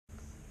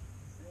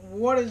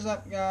What is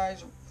up,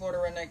 guys? Florida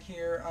Redneck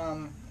here.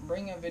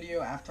 Bringing a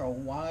video after a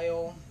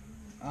while.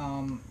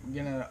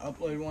 Gonna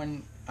upload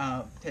one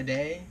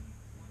today.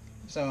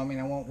 So I mean,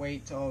 I won't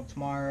wait till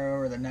tomorrow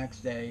or the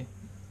next day.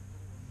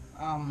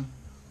 And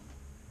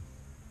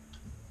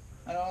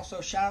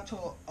also shout out to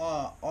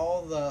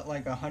all the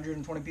like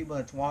 120 people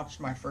that's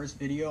watched my first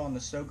video on the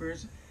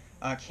Stokers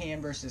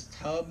can versus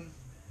tub.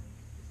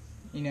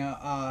 You know,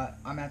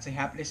 I'm actually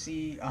happy to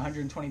see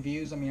 120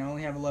 views. I mean, I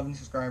only have 11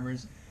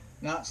 subscribers.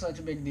 Not such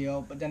a big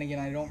deal, but then again,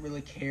 I don't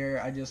really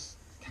care. I just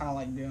kind of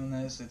like doing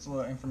this. It's a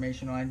little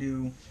informational.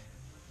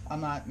 I'm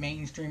not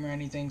mainstream or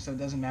anything, so it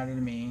doesn't matter to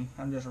me.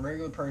 I'm just a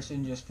regular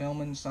person, just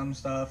filming some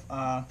stuff.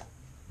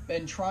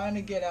 Been trying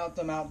to get out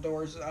them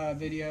outdoors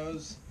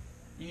videos.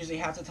 Usually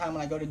half the time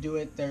when I go to do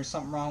it, there's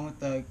something wrong with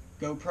the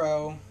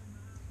GoPro.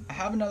 I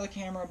have another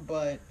camera,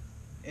 but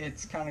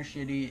it's kind of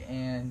shitty,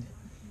 and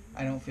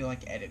I don't feel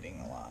like editing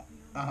a lot.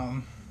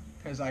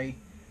 Because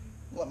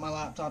my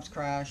laptop's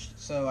crashed,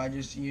 so I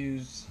just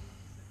use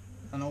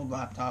an old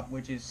laptop,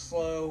 which is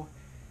slow,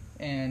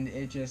 and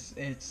it's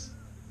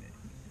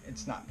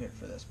not good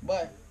for this.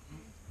 But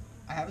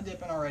I have a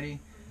dip in already,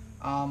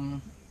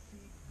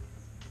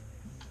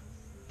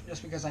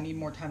 just because I need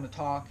more time to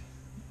talk,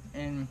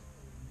 and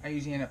I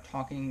usually end up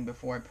talking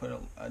before I put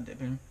a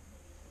dip in.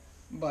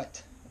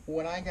 But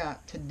what I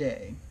got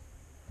today,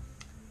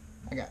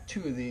 I got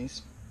two of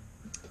these,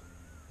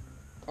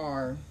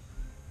 are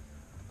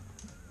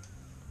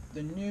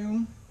the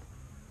new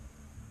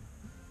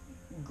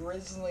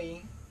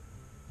Grizzly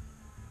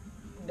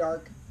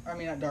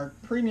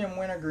premium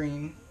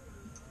wintergreen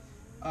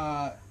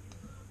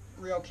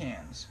reel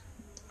cans.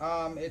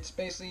 It's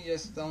basically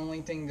just the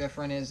only thing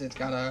different is it's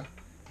got a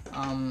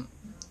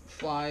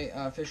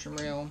fly fishing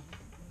reel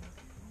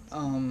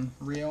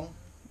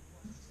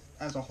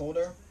as a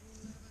holder.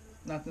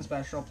 Nothing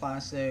special,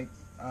 plastic.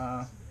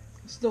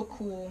 Still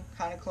cool,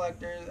 kind of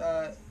collector.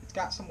 It's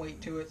got some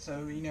weight to it,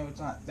 so you know it's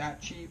not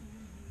that cheap.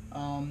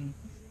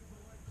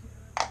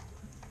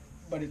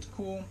 But it's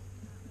cool.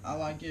 I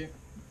like it,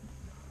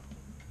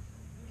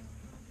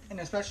 and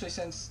especially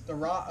since the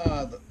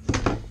rod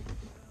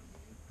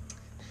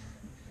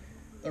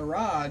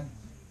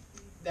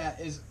that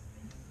is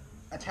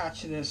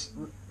attached to this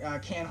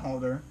can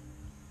holder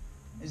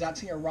is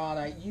actually a rod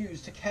I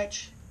use to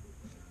catch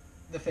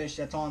the fish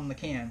that's on the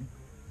can.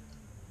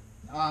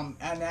 And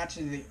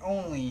actually the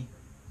only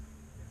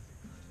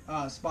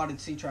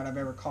spotted sea trout I've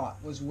ever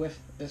caught was with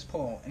this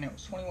pole, and it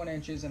was 21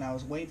 inches, and I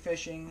was wade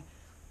fishing.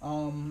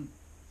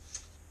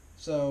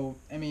 So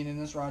I mean, and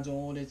this rod's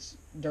old, it's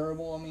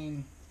durable. I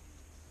mean,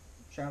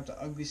 shout out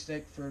to Ugly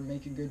Stick for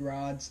making good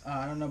rods.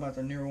 I don't know about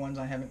the newer ones.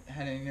 I haven't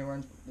had any newer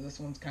ones. This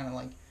one's kind of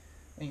like,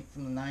 I think,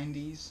 from the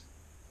 90s,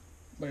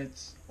 but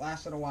it's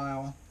lasted a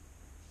while.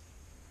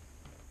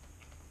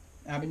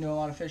 I've been doing a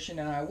lot of fishing,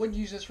 and I would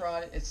use this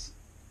rod. It's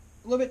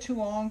a little bit too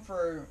long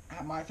for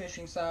my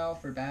fishing style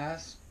for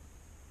bass,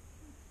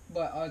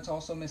 but it's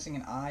also missing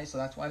an eye, so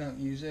that's why I don't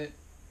use it.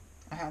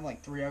 I have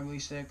like 3 Ugly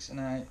Sticks, and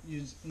I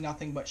use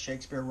nothing but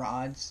Shakespeare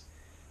rods,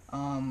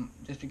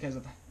 just because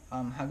of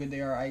how good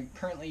they are. I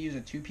currently use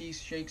a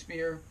 2-piece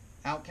Shakespeare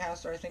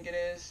Outcaster, I think it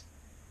is,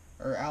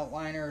 or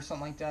Outliner or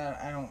something like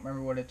that. I don't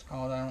remember what it's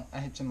called. I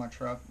it's in my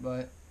truck,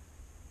 but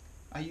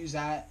I use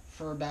that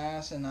for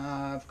bass, and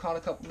I've caught a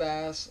couple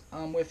bass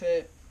with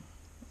it.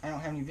 I don't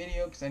have any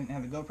video because I didn't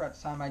have the GoPro at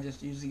the time. I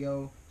just usually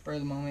go spur of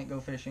the moment, go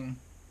fishing.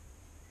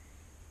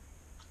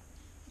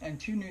 And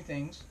 2 new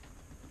things.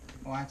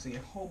 Well, actually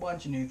a whole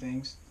bunch of new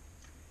things.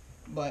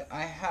 But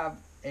I have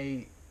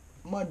a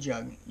mud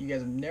jug. You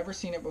guys have never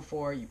seen it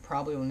before. You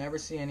probably will never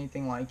see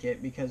anything like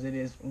it because it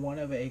is one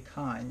of a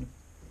kind.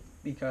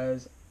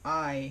 Because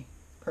I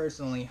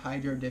personally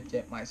hydro dipped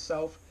it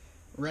myself.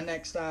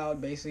 Redneck style.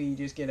 Basically, you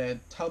just get a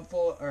tub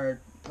full, or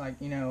like,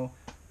 you know,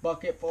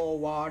 bucket full of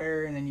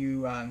water, and then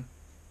you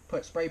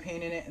put spray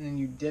paint in it, and then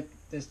you dip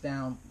this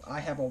down. I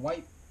have a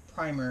white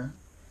primer,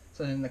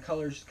 so then the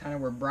colors kind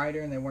of were brighter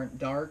and they weren't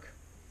dark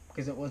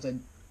because it was a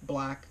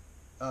black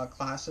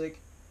classic.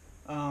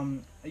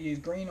 I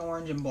used green,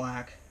 orange, and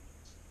black,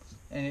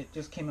 and it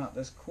just came out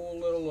this cool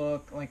little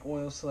look, like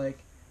oil slick.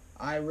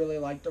 I really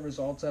liked the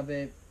results of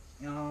it.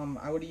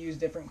 I would have used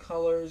different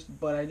colors,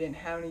 but I didn't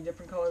have any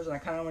different colors, and I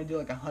kind of want to do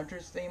like a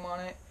hunter's theme on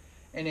it,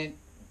 and it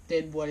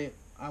did what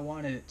I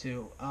wanted it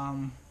to.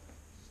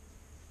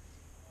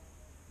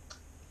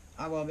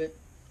 I love it,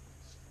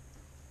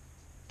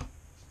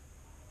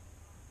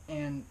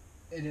 and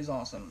it is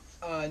awesome.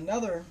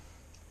 Another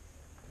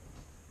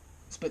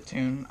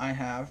spittoon I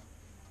have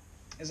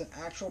is an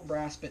actual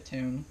brass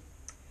spittoon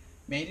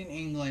made in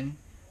England.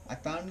 I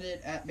found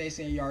it at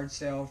basically a yard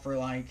sale for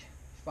like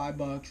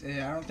 $5.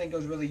 I don't think it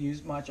was really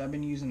used much. I've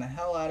been using the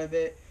hell out of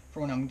it for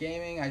when I'm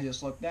gaming. I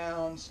just look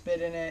down, spit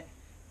in it,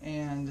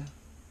 and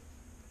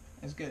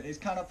it's good. It's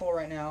kind of full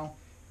right now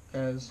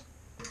because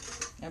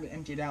I have it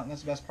emptied out, and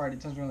that's the best part. It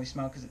doesn't really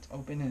smell because it's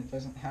open and it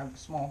doesn't have a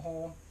small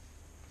hole.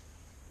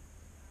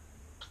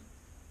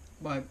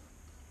 But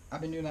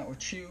I've been doing that with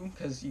chew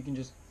because you can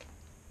just,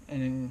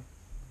 and then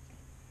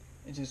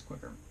it's just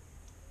quicker.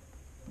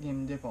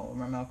 getting dip all over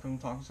my mouth because I'm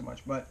talking so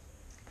much. But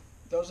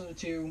those are the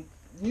two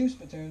new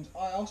spittoons.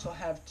 I also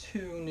have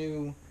two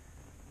new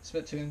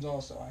spittoons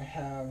also. I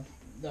have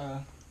the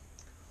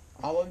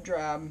olive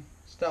drab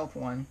stealth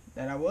one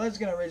that I was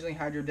going to originally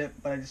hydro dip,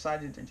 but I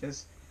decided to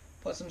just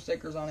put some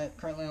stickers on it.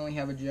 Currently I only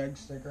have a Jag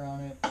sticker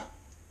on it.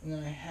 And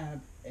then I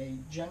have a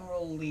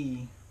General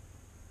Lee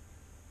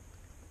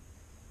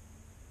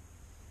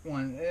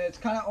one. It's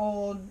kind of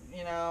old,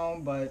 you know,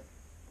 but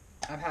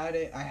I've had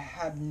it. I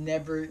have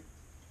never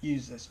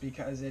used this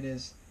because it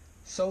is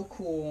so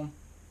cool,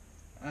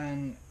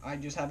 and I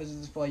just have it as a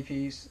display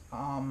piece.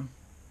 And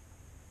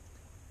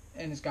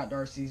it's got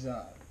Darcy's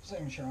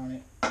signature on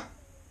it.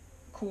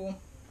 Cool.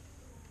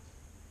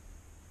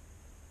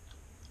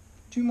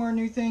 Two more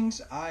new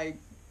things. I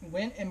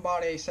went and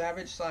bought a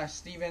Savage /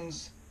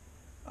 Stevens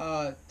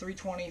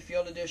 320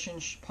 Field Edition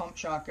pump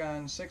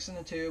shotgun, 6 in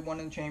the tube, 1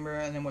 in the chamber,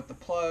 and then with the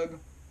plug,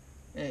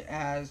 it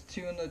has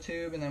 2 in the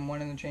tube and then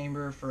 1 in the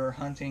chamber for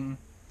hunting,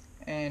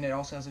 and it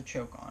also has a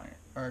choke on it,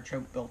 or a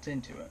choke built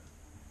into it.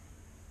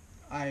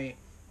 I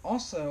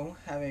also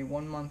have a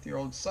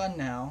 1-month-old son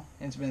now.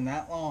 It's been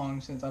that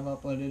long since I've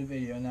uploaded a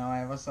video. Now I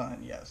have a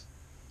son, yes.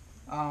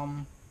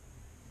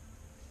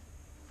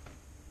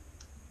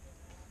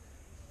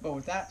 But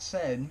with that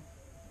said,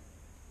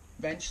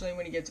 eventually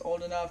when he gets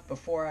old enough,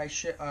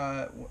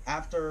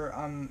 after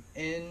I'm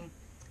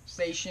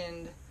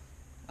stationed,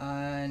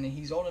 and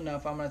he's old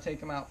enough, I'm gonna take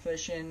him out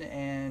fishing,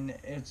 and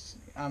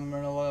I'm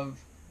gonna love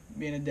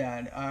being a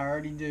dad. I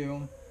already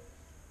do.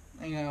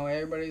 You know,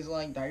 everybody's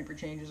like diaper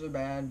changes are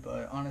bad,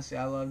 but honestly,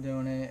 I love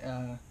doing it.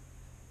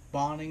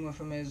 Bonding with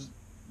him is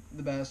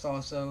the best,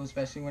 also,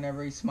 especially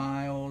whenever he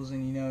smiles,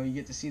 and you know, you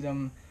get to see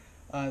them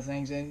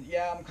things. And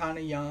yeah, I'm kind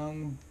of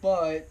young,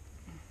 but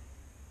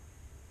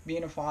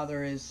being a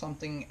father is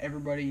something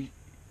everybody,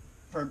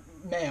 for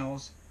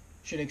males,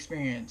 should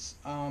experience.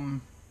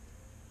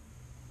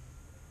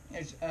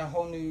 It's a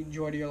whole new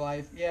joy to your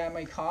life. Yeah, it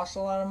might cost a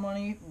lot of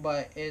money,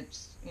 but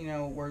it's, you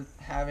know, worth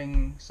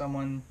having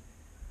someone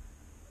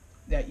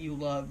that you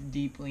love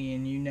deeply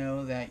and you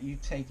know that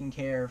you've taken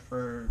care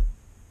for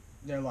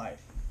their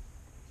life.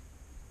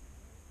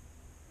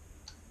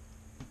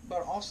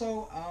 But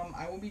also,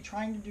 I will be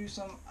trying to do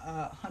some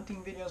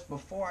hunting videos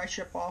before I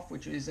ship off,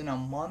 which is in a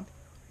month.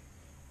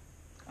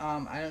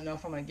 I don't know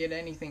if I'm going to get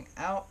anything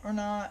out or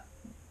not,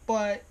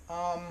 but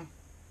I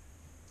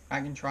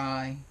can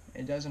try.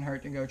 It doesn't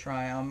hurt to go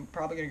try. I'm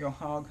probably going to go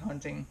hog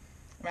hunting.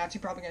 I'm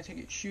actually probably going to take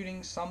it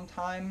shooting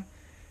sometime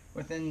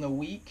within the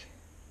week.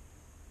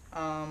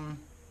 It's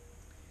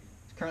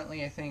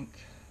currently, I think,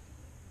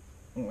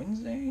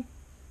 Wednesday?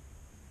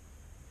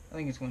 I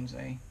think it's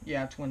Wednesday.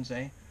 Yeah, it's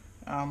Wednesday.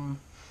 But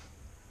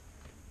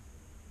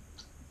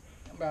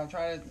I'll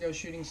try to go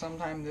shooting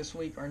sometime this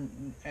week,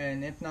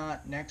 and if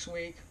not, next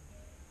week.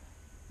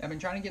 I've been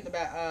trying to get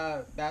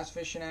the bass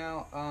fishing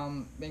out.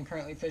 Been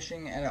currently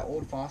fishing at an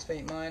old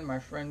phosphate mine. My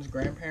friend's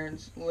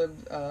grandparents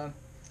lived,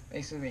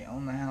 basically they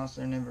own the house.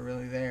 They're never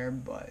really there,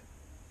 but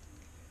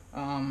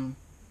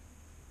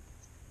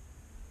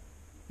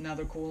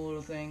another cool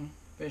little thing,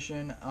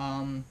 fishing.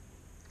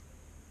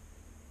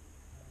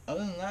 Other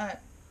than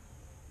that,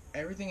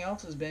 everything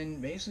else has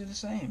been basically the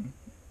same.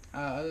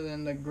 Other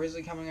than the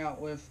Grizzly coming out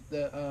with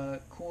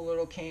the cool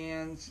little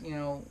cans, you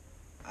know,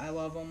 I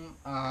love them.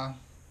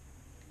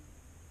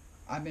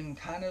 I've been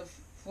kind of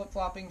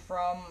flip-flopping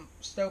from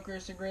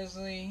Stokers to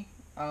Grizzly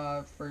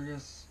for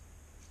just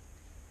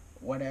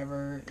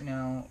whatever, you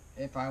know,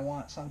 if I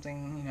want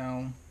something, you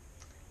know,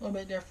 a little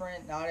bit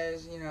different, not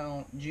as, you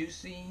know,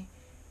 juicy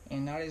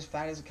and not as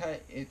fat as a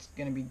cut, it's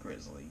going to be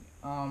Grizzly.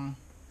 Y'all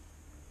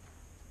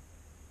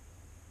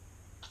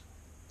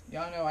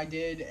know I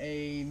did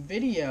a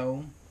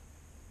video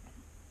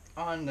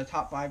on the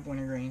top 5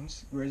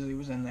 wintergreens. Grizzly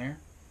was in there.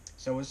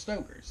 So was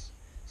Stokers.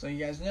 So you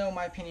guys know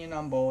my opinion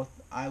on both.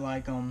 I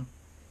like them.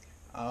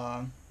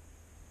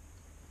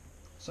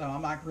 So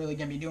I'm not really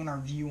going to be doing a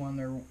review on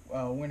their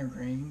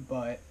wintergreen,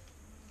 but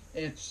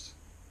it's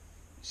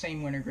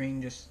same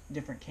wintergreen, just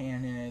different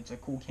can, and it's a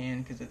cool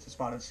can because it's a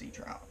spotted sea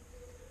trout.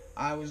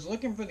 I was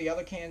looking for the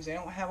other cans. They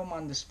don't have them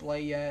on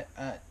display yet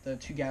at the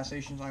 2 gas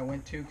stations I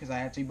went to because I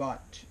actually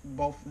bought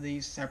both of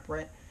these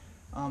separate.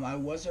 I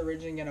was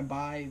originally going to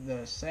buy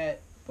the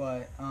set,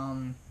 but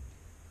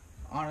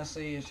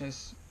honestly, it's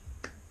just,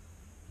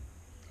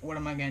 what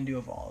am I going to do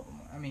with all of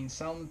them? I mean,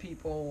 sell them to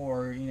people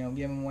or, you know,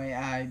 give them away,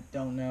 I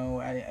don't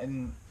know. I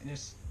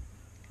just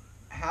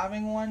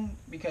having one,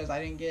 because I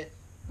didn't get,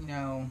 you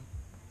know,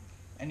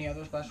 any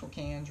other special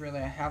cans, really.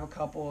 I have a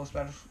couple of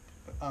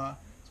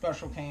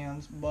special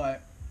cans,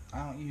 but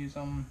I don't use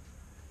them.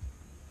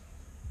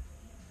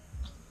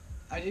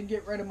 I did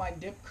get rid of my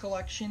dip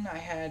collection. I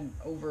had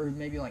over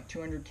maybe like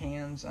 200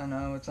 cans. I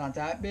know it's not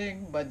that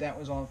big, but that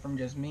was all from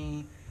just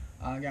me.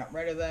 I got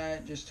rid of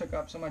that. Just took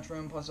up so much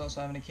room. Plus,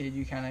 also having a kid,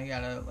 you kind of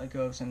gotta let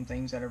go of some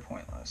things that are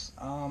pointless.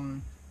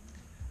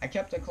 I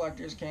kept the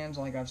collector's cans,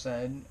 like I've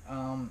said.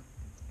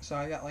 So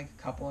I got like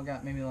a couple. I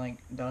got maybe like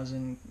a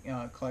dozen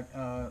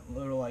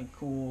little like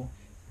cool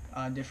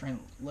different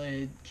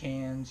lid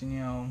cans, you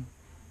know,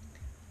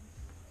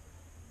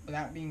 with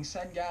that being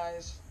said,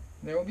 guys,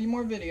 there will be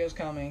more videos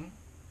coming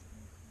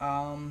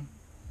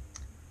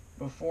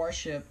before I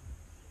ship.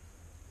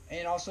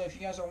 And also, if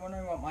you guys are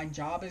wondering what my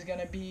job is going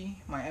to be,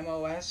 my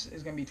MOS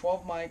is going to be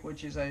 12 Mike,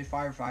 which is a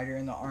firefighter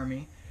in the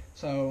Army.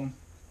 So,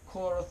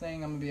 cool little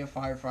thing, I'm going to be a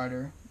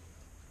firefighter.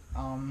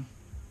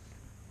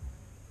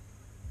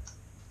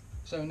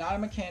 So, not a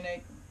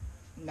mechanic,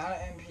 not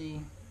an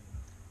MP,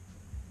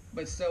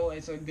 but still,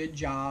 it's a good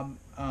job.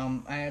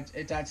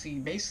 It's actually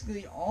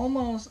basically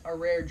almost a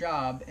rare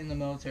job in the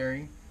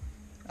military.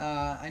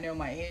 I know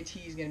my AAT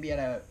is going to be at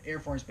a Air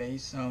Force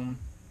base, so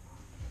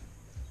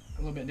a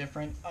little bit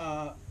different.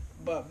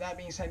 But that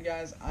being said,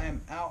 guys, I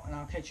am out, and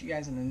I'll catch you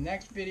guys in the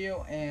next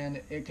video.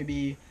 And it could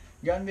be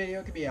gun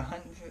video, it could be a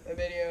hunt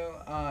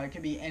video, it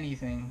could be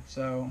anything.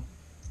 So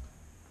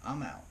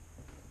I'm out.